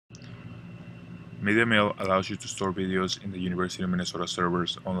MediaMill allows you to store videos in the University of Minnesota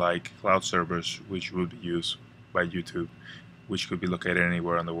servers, unlike cloud servers, which would be used by YouTube, which could be located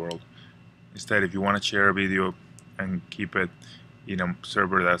anywhere in the world. Instead, if you want to share a video and keep it in a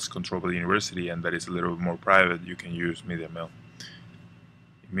server that's controlled by the university and that is a little bit more private, you can use MediaMill.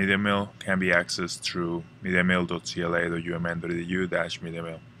 MediaMill can be accessed through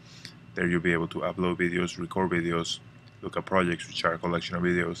mediamill.cla.umn.edu/MediaMill. There you'll be able to upload videos, record videos, look at projects which are a collection of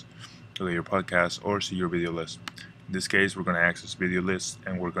videos, look at your podcast, or see your video list. In this case, we're going to access video lists,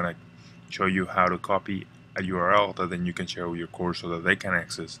 and we're going to show you how to copy a URL that then you can share with your course so that they can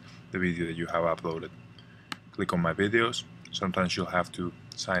access the video that you have uploaded. Click on My Videos. Sometimes you'll have to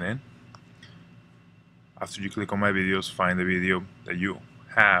sign in. After you click on My Videos, find the video that you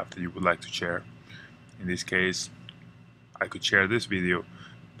have that you would like to share. In this case, I could share this video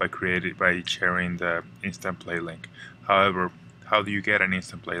by sharing the instant play link. However, how do you get an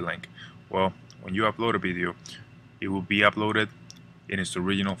instant play link? Well, when you upload a video, it will be uploaded in its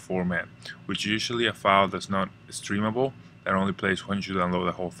original format, which is usually a file that's not streamable, that only plays when you download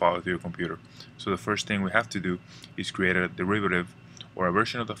the whole file to your computer. So the first thing we have to do is create a derivative or a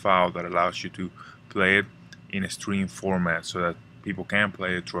version of the file that allows you to play it in a stream format so that people can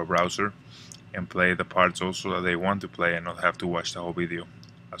play it through a browser and play the parts also that they want to play and not have to watch the whole video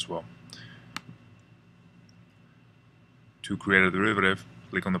as well. To create a derivative,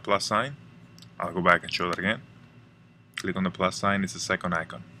 click on the plus sign. I'll go back and show that again. Click on the plus sign, it's the second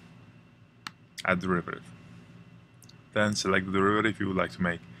icon. Add derivative. Then select the derivative you would like to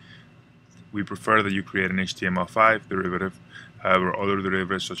make. We prefer that you create an HTML5 derivative. However, other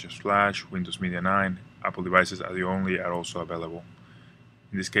derivatives such as Flash, Windows Media 9, Apple devices are also available.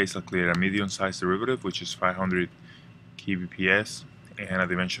 In this case, I'll create a medium-sized derivative, which is 500 kbps and a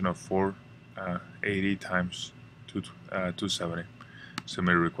dimension of 480 times 270.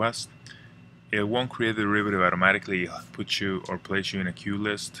 Submit a request. It won't create the derivative automatically. It'll put you or place you in a queue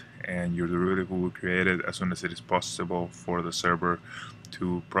list, and your derivative will be created as soon as it is possible for the server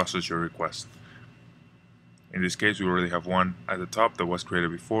to process your request. In this case, we already have one at the top that was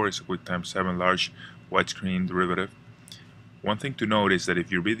created before. It's a QuickTime 7 large widescreen derivative. One thing to note is that if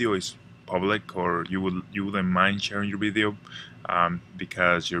your video is public, or you wouldn't mind sharing your video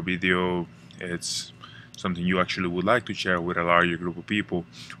because your video it's something you actually would like to share with a larger group of people,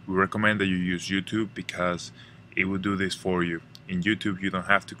 we recommend that you use YouTube because it will do this for you. In YouTube, you don't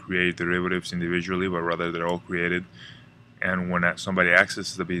have to create derivatives individually, but rather they're all created, and when somebody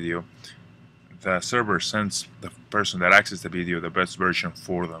accesses the video, the server sends the person that accesses the video the best version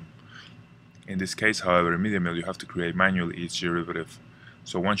for them. In this case, however, in MediaMill, you have to create manually each derivative.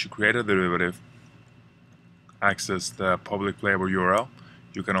 So once you create a derivative, access the public playable URL.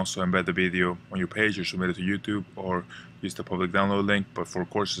 You can also embed the video on your page or submit it to YouTube, or use the public download link, but for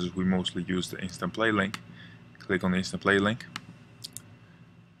courses we mostly use the instant play link. Click on the instant play link,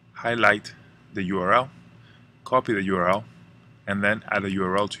 highlight the URL, copy the URL, and then add a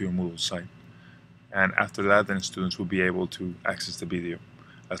URL to your Moodle site. And after that, then students will be able to access the video,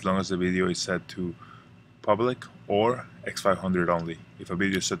 as long as the video is set to public or X500 only. If a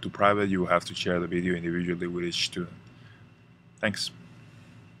video is set to private, you will have to share the video individually with each student. Thanks.